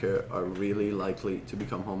foster care are really likely to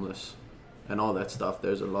become homeless and all that stuff.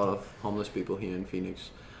 There's a lot of homeless people here in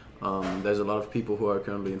Phoenix. There's a lot of people who are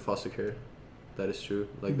currently in foster care. That is true.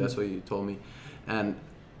 Like, that's what you told me. And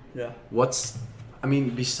I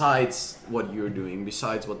mean, besides what you're doing,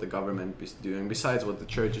 besides what the government is doing, besides what the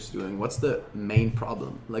church is doing, what's the main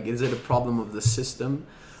problem? Like, is it a problem of the system,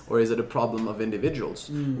 or is it a problem of individuals?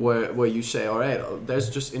 Where you say, all right,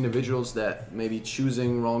 there's just individuals that maybe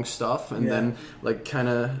choosing wrong stuff and then like kind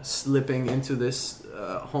of slipping into this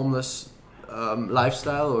homeless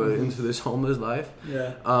lifestyle or into this homeless life?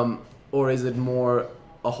 Or is it more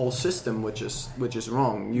a whole system which is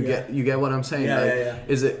wrong? You get what I'm saying?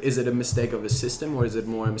 Is it a mistake of a system, or is it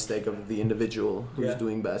more a mistake of the individual who's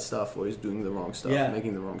doing bad stuff or is doing the wrong stuff,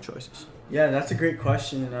 making the wrong choices? That's a great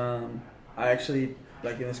question. I actually,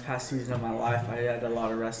 like in this past season of my life, I had a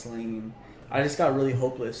lot of wrestling, and I just got really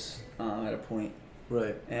hopeless at a point.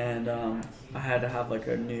 Right. And I had to have like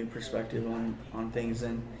a new perspective on things,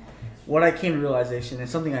 and what I came to realization, and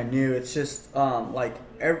something I knew, it's just like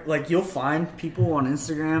you'll find people on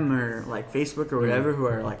Instagram or like Facebook or whatever who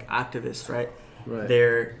are like activists, right?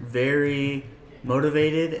 They're very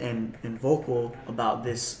motivated and vocal about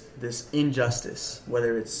this injustice,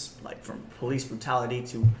 whether it's like from police brutality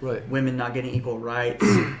to women not getting equal rights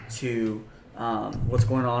to what's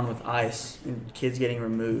going on with ICE and kids getting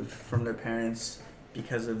removed from their parents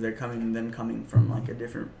because of them coming from like a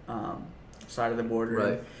different side of the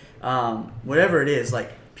border. Whatever it is,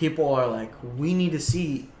 like people are like, we need to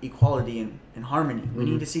see equality and harmony. We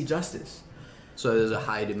need to see justice. So there's a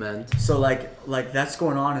high demand. So like that's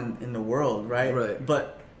going on in the world, right?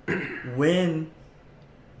 But when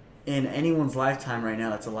in anyone's lifetime right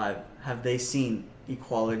now that's alive, have they seen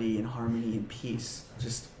equality and harmony and peace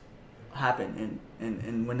just happen?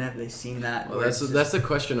 And when have they seen that? Well, that's the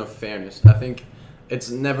question of fairness. I think it's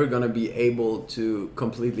never going to be able to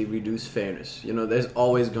completely reduce fairness. You know, there's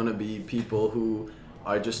always going to be people who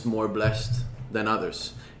are just more blessed than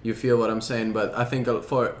others. You feel what I'm saying? But I think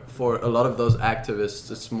for a lot of those activists,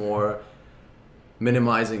 it's more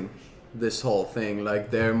minimizing this whole thing. Like,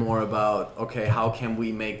 they're more about, okay, how can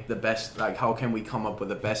we make the best, like, how can we come up with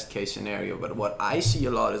the best case scenario? But what I see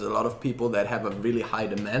a lot is a lot of people that have a really high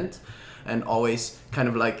demand and always kind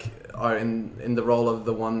of like are in the role of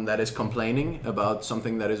the one that is complaining about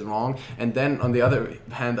something that is wrong. And then on the other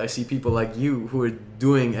hand, I see people like you who are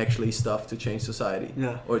doing actually stuff to change society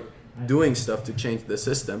or doing stuff to change the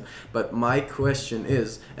system. But my question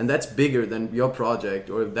is, and that's bigger than your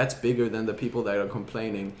project, or that's bigger than the people that are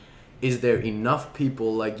complaining, is there enough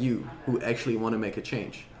people like you who actually want to make a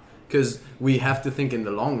change? Because we have to think in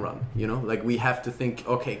the long run, you know, like we have to think,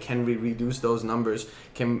 okay, can we reduce those numbers?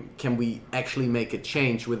 Can we actually make a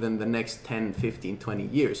change within the next 10, 15, 20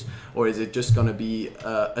 years? Or is it just going to be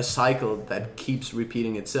a cycle that keeps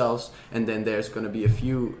repeating itself, and then there's going to be a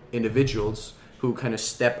few individuals who kind of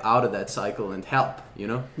step out of that cycle and help, you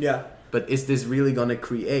know? Yeah. But is this really going to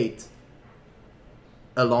create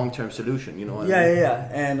a long-term solution, you know what I mean? Yeah.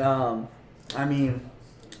 And, I mean,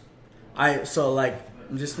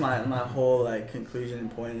 just my whole like conclusion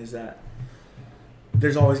and point is that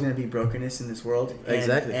there's always going to be brokenness in this world.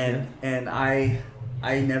 And I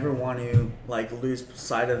never want to like lose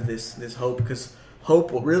sight of this hope, because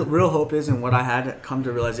real hope is, and what I had come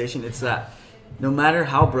to realization, it's that no matter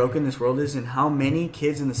how broken this world is and how many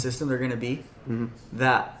kids in the system there are going to be,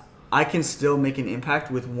 that I can still make an impact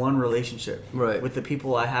with one relationship, with the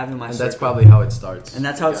people I have in my circle. And that's probably how it starts. And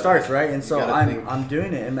that's how it starts, right? And so I'm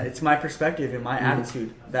doing it, and it's my perspective and my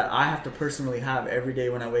attitude that I have to personally have every day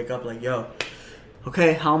when I wake up. Like, yo,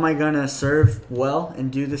 okay, how am I gonna serve well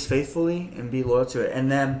and do this faithfully and be loyal to it? And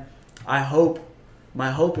then my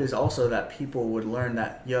hope is also that people would learn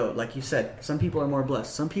that, yo, like you said, some people are more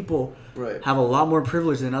blessed. Some people have a lot more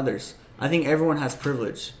privilege than others. I think everyone has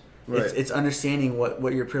privilege. It's understanding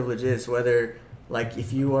what your privilege is. Whether, like,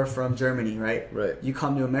 if you are from Germany, right? You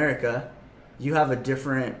come to America, you have a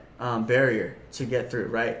different barrier to get through,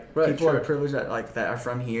 right? People are privileged that are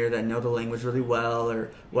from here, that know the language really well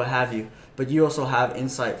or what have you. But you also have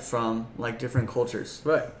insight from like different cultures,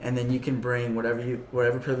 and then you can bring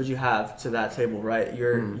whatever privilege you have to that table, right?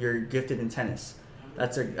 You're gifted in tennis.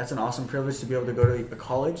 That's an awesome privilege to be able to go to a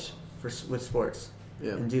college with sports.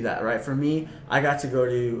 And do that, right? For me, I got to go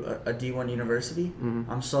to a D1 university.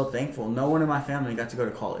 I'm so thankful. No one in my family got to go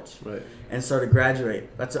to college. And so to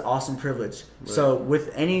graduate, that's an awesome privilege. So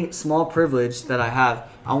with any small privilege that I have,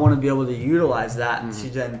 I want to be able to utilize that to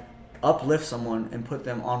then uplift someone and put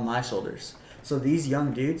them on my shoulders. So these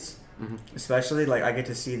young dudes, especially, like, I get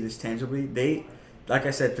to see this tangibly. They, like I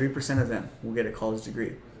said, 3% of them will get a college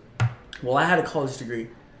degree. Well, I had a college degree,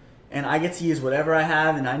 and I get to use whatever I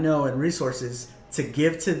have and I know and resources to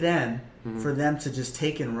give to them, for them to just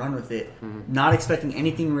take and run with it, not expecting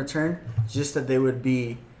anything in return, just that they would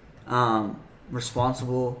be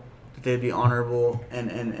responsible, that they'd be honorable,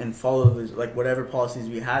 and follow like whatever policies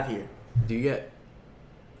we have here.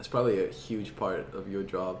 It's probably a huge part of your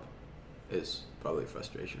job is probably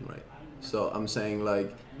frustration, right? So I'm saying,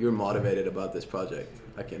 like, you're motivated about this project.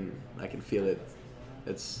 I can feel it.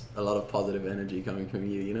 It's a lot of positive energy coming from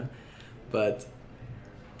you, you know? But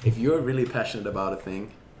if you're really passionate about a thing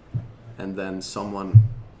and then someone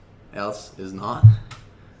else is not,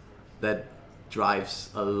 that drives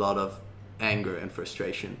a lot of anger and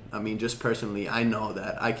frustration. I mean, just personally, I know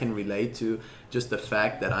that I can relate to just the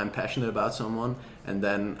fact that I'm passionate about someone and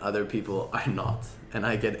then other people are not. And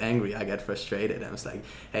I get angry, I get frustrated. And it's like,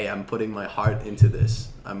 hey, I'm putting my heart into this.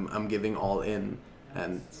 I'm giving all in,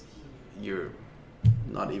 and you're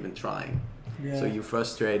not even trying. So you're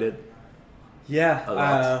frustrated. Yeah, a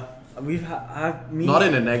lot. Not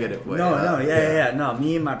in a negative way. No,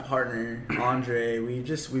 me and my partner Andre,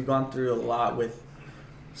 we've gone through a lot with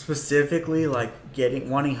specifically like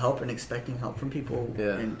wanting help and expecting help from people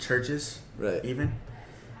in churches, even,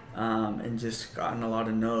 and just gotten a lot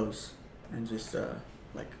of no's and just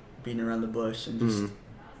like beating around the bush and just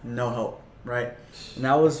no help, right? And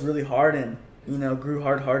that was really hard, and grew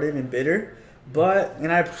hard-hearted and bitter.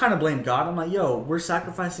 And I kind of blame God. I'm like, yo, we're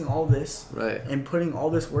sacrificing all this and putting all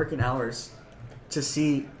this work and hours to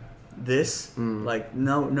see this, like,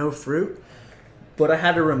 no fruit. But I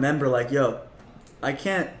had to remember, like, yo, I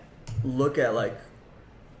can't look at, like,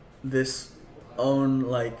 this own,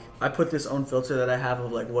 like, I put this own filter that I have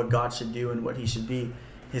of, like, what God should do and what he should be,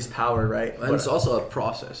 his power, right? And it's also a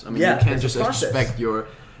process. I mean, you can't just expect your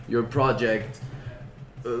project,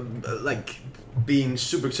 like, being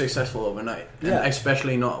super successful overnight, and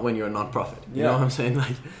especially not when you're a non-profit. You know what I'm saying?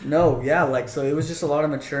 Like, so it was just a lot of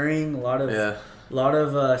maturing, a lot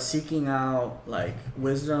of seeking out like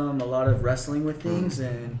wisdom, a lot of wrestling with things,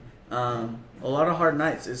 and a lot of hard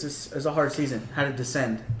nights. It's a hard season. Had to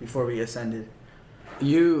descend before we ascended.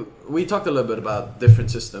 We talked a little bit about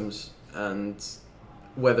different systems and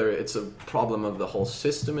whether it's a problem of the whole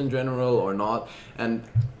system in general or not. And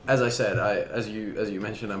as I said, as you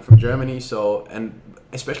mentioned, I'm from Germany, so, and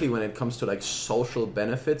especially when it comes to like social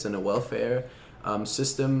benefits and a welfare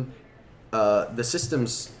system, the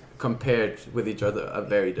systems compared with each other are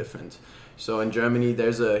very different. So in Germany,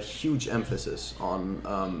 there's a huge emphasis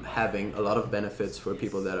on having a lot of benefits for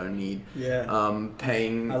people that are in need.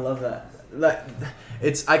 Paying. I love that. Like,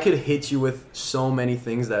 I could hit you with so many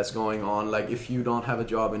things that's going on. Like, if you don't have a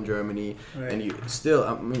job in Germany and you still,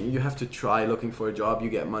 I mean, you have to try looking for a job, you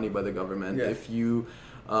get money by the government. If you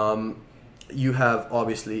you have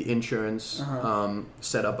obviously insurance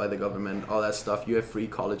set up by the government, all that stuff. You have free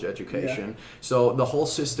college education. So the whole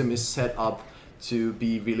system is set up to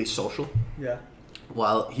be really social.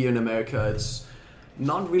 While here in America, it's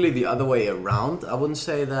not really the other way around, I wouldn't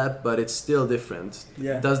say that, but it's still different.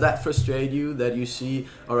 Yeah. Does that frustrate you that you see,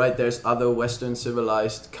 all right, there's other Western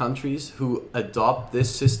civilized countries who adopt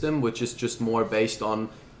this system, which is just more based on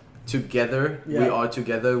together, we are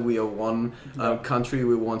together, we are one country,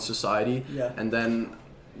 we one society, and then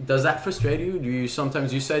does that frustrate you? Do you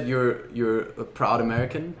sometimes, you said you're a proud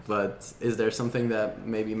American, but is there something that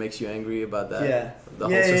maybe makes you angry about that? The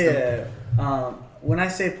whole system? When I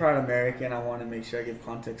say proud American, I want to make sure I give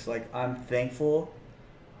context. Like, I'm thankful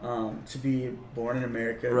to be born in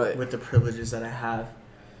America with the privileges that I have.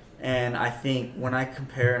 And I think when I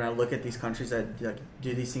compare and I look at these countries that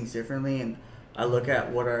do these things differently, and I look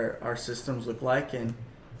at what our systems look like and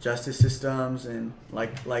justice systems, and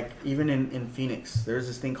like even in Phoenix, there's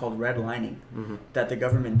this thing called redlining that the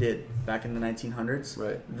government did back in the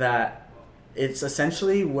 1900s. That it's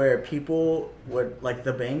essentially where people would, like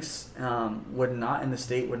the banks would not, in the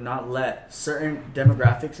state, would not let certain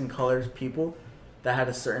demographics and colors people that had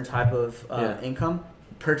a certain type of income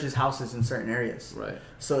purchase houses in certain areas.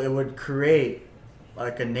 So it would create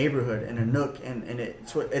like a neighborhood and a nook, and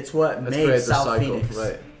it's what made South Phoenix.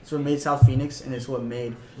 It's what made South Phoenix, and it's what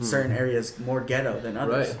made certain areas more ghetto than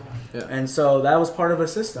others. And so that was part of a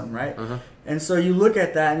system, right? And so you look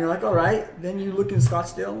at that and you're like, all right. Then you look in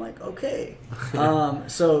Scottsdale and like, okay.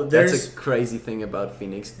 So that's a crazy thing about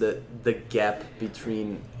Phoenix, the gap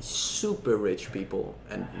between super rich people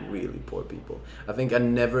and really poor people. I think I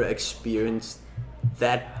never experienced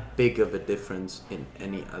that big of a difference in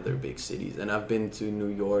any other big cities. And I've been to New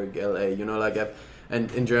York, LA, and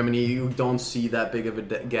in Germany you don't see that big of a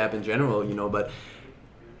gap in general, but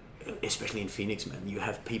especially in Phoenix, man, you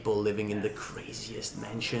have people living in the craziest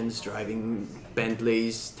mansions, driving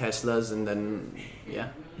Bentleys, Teslas, and then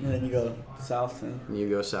and then you go south, and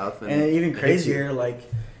even crazier, like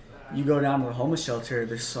you go down to the homeless shelter,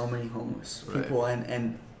 there's so many homeless people,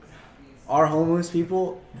 and our homeless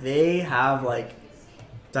people, they have like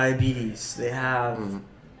diabetes,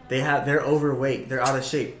 they're overweight, they're out of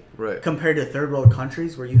shape. Compared to third world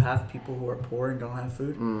countries where you have people who are poor and don't have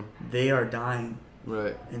food, they are dying.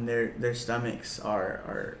 And their stomachs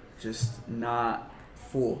are just not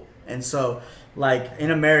full. And so, like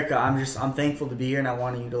in America, I'm thankful to be here, and I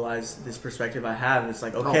want to utilize this perspective I have. It's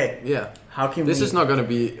like, okay, how can this is not going to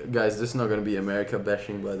be, guys, this is not going to be America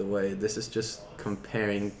bashing, by the way. This is just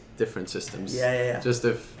comparing different systems. Just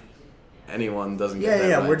if anyone doesn't get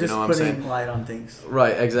that right, we're just putting light on things.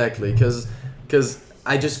 Right, exactly, because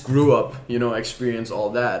I just grew up, experience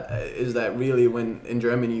all that. Is that really in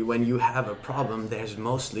Germany, when you have a problem, there's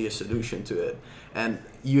mostly a solution to it. And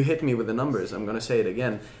you hit me with the numbers. I'm going to say it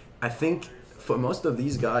again. I think for most of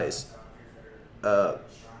these guys,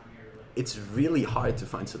 it's really hard to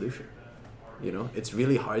find solution. It's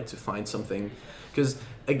really hard to find something. Because,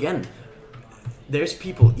 again, there's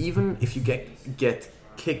people, even if you get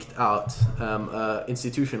kicked out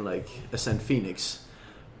institution like Ascent Phoenix,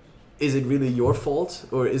 is it really your fault,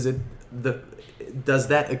 or is it does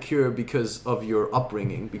that occur because of your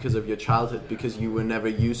upbringing, because of your childhood, because you were never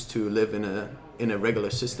used to live in a regular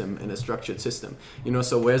system, in a structured system?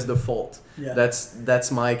 So where's the fault?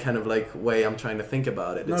 That's my kind of like way I'm trying to think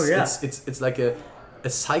about it. It's like a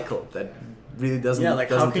cycle that really doesn't how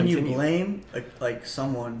can continue. You blame like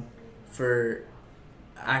someone for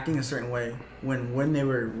acting a certain way when they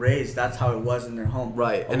were raised, that's how it was in their home,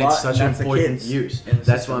 it's such important years.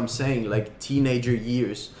 That's what I'm saying, like teenager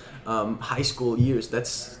years, high school years,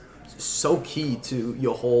 that's so key to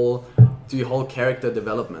your whole character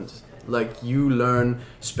development. Like, you learn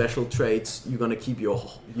special traits you're gonna keep your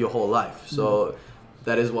whole life. So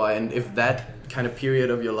that is why, and if that kind of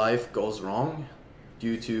period of your life goes wrong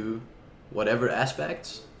due to whatever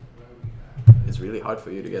aspects, it's really hard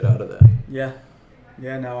for you to get out of that.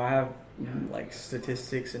 No, I have like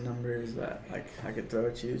statistics and numbers that like I could throw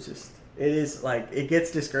at you. It's just, it is like, it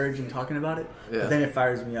gets discouraging talking about it, but then it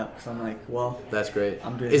fires me up because I'm like, well, that's great.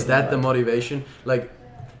 I'm doing. Is that the motivation? Like,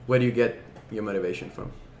 where do you get your motivation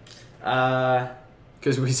from?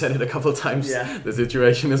 Because we said it a couple times. The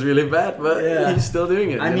situation is really bad, but he's still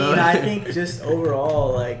doing it. I mean, I think just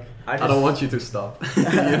overall, like, I don't want you to stop.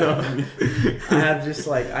 I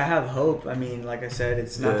have hope. I mean, like I said,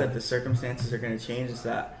 it's not that the circumstances are going to change. It's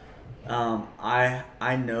that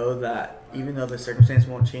I know that even though the circumstance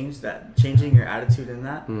won't change, that changing your attitude in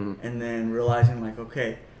that, and then realizing like,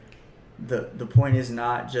 okay, the point is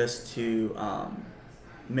not just to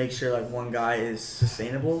make sure like one guy is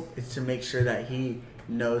sustainable. It's to make sure that he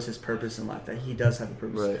knows his purpose in life, that he does have a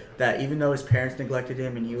purpose, that even though his parents neglected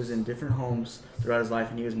him and he was in different homes throughout his life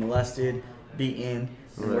and he was molested beaten,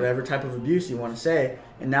 and whatever type of abuse you want to say.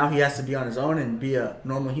 And now he has to be on his own and be a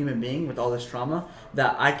normal human being with all this trauma,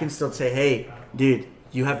 that I can still say, hey, dude,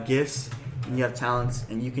 you have gifts and you have talents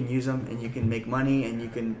and you can use them and you can make money and you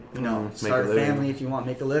can, start a family if you want,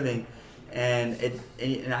 make a living. And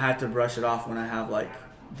I have to brush it off when I have like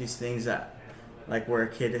these things that, like where a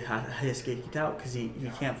kid has kicked out because he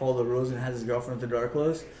can't follow the rules and has his girlfriend with the door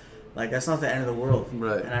closed. Like, that's not the end of the world.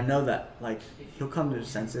 Right. And I know that, like, he'll come to his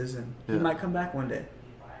senses and he might come back one day.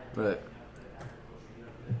 Right.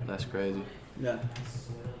 That's crazy. Yeah.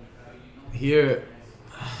 Here,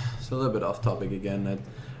 it's a little bit off topic again.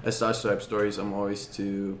 At Star Stripe Stories, I'm always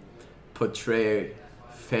to portray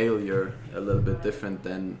failure a little bit different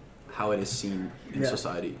than how it is seen in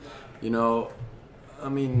society. I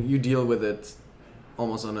mean, you deal with it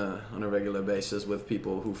almost on a regular basis with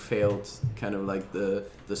people who failed kind of like the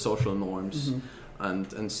social norms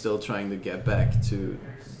and still trying to get back to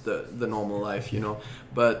the normal life,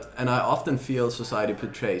 and I often feel society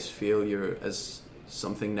portrays failure as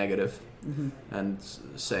something negative and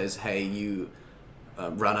says, hey, you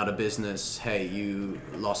run out of business, hey, you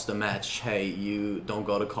lost a match, hey, you don't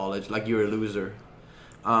go to college, like you're a loser.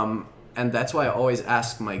 And that's why I always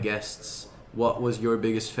ask my guests, what was your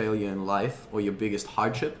biggest failure in life or your biggest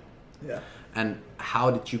hardship? Yeah. And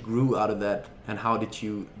how did you grow out of that? And how did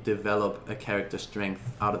you develop a character strength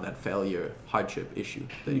out of that failure, hardship issue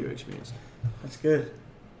that you experienced? That's good.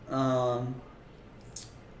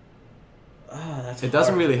 It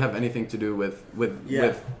doesn't really have anything to do with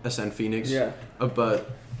Ascend Phoenix. Yeah.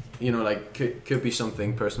 But, could be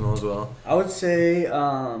something personal as well. I would say...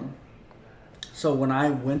 So when I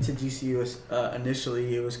went to GCU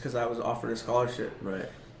initially, it was because I was offered a scholarship. Right.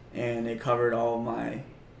 And it covered all of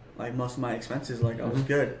most of my expenses. Like, I was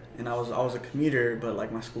good. And I was a commuter, but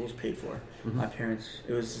like my school was paid for. My parents,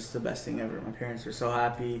 it was just the best thing ever. My parents were so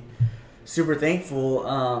happy, super thankful.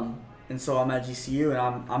 And so I'm at GCU and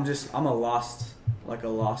I'm a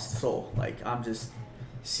lost soul. Like, I'm just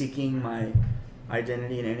seeking my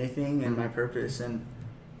identity in anything and my purpose. And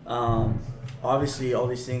obviously all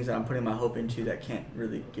these things that I'm putting my hope into that can't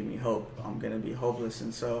really give me hope, I'm going to be hopeless.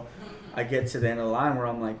 And so I get to the end of the line where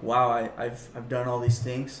I'm like, wow, I've done all these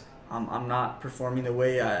things. I'm not performing the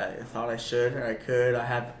way I thought I should or I could. I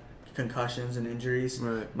have concussions and injuries.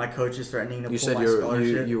 Right. My coach is threatening to pull my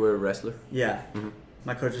scholarship. You were a wrestler? Yeah.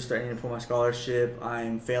 My coach is threatening to pull my scholarship.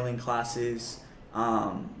 I'm failing classes.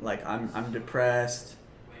 I'm depressed.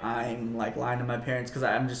 I'm like lying to my parents because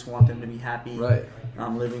I just want them to be happy. Right.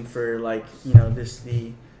 I'm living for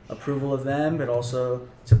the approval of them, but also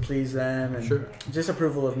to please them and just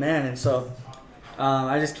approval of man. And so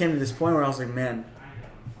I just came to this point where I was like, man,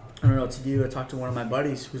 I don't know what to do. I talked to one of my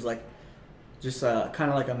buddies who's like just kind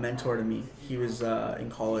of like a mentor to me. He was in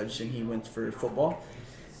college and he went for football.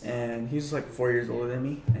 And he was like 4 years older than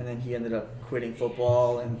me, and then he ended up quitting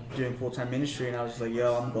football and doing full-time ministry. And I was just like,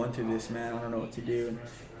 yo, I'm going through this, man. I don't know what to do. And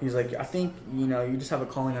he's like, I think, you just have a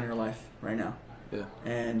calling on your life right now. Yeah.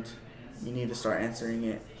 And you need to start answering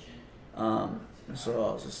it. So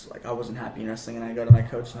I was just like, I wasn't happy in wrestling. And I go to my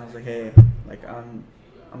coach and I was like, hey, like, I'm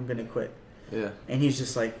going to quit. Yeah. And he's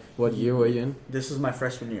just like... What year were you in? This was my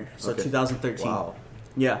freshman year. So 2013. Wow.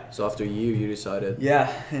 Yeah. So after a year, you decided.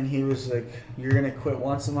 Yeah, and he was like, "You're gonna quit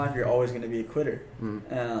once in life. You're always gonna be a quitter." And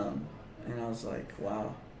I was like,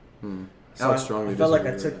 "Wow." So I felt like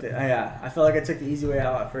I took the easy way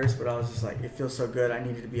out at first, but I was just like, it feels so good. I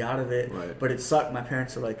needed to be out of it, but it sucked. My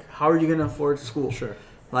parents were like, "How are you gonna afford school? Sure.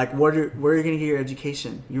 Like, where are you gonna get your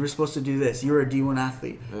education? You were supposed to do this. You were a D1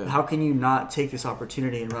 athlete. Yeah. How can you not take this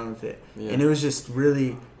opportunity and run with it?" Yeah. And it was just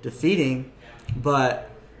really defeating, but.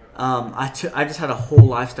 I just had a whole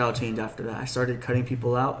lifestyle change after that. I started cutting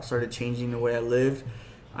people out. I started changing the way I lived.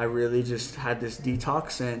 I really just had this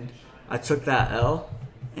detox, and I took that L,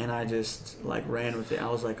 and I just like ran with it.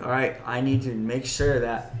 I was like, all right, I need to make sure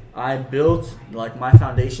that I build like my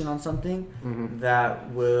foundation on something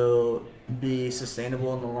that will be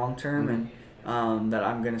sustainable in the long term, and that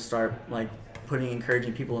I'm gonna start like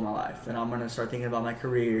encouraging people in my life. And I'm gonna start thinking about my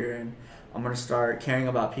career, and I'm gonna start caring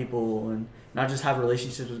about people and not just have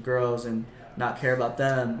relationships with girls and not care about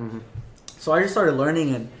them. So I just started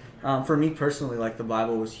learning, and for me personally, like the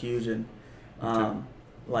Bible was huge, and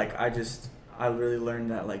like I really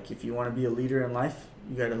learned that like if you want to be a leader in life,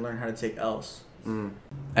 you got to learn how to take L's.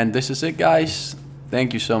 And this is it, guys.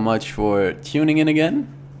 Thank you so much for tuning in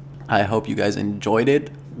again. I hope you guys enjoyed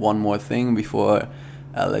it. One more thing before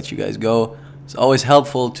I let you guys go. It's always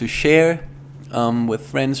helpful to share with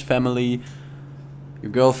friends, family,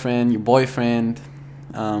 your girlfriend, your boyfriend,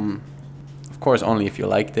 of course only if you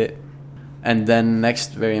liked it. And then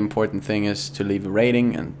next very important thing is to leave a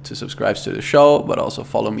rating and to subscribe to the show, but also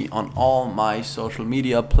follow me on all my social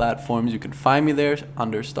media platforms. You can find me there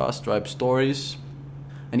under Star Stripe Stories.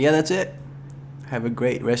 And yeah, that's it. Have a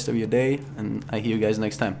great rest of your day, and I hear you guys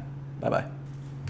next time. Bye-bye.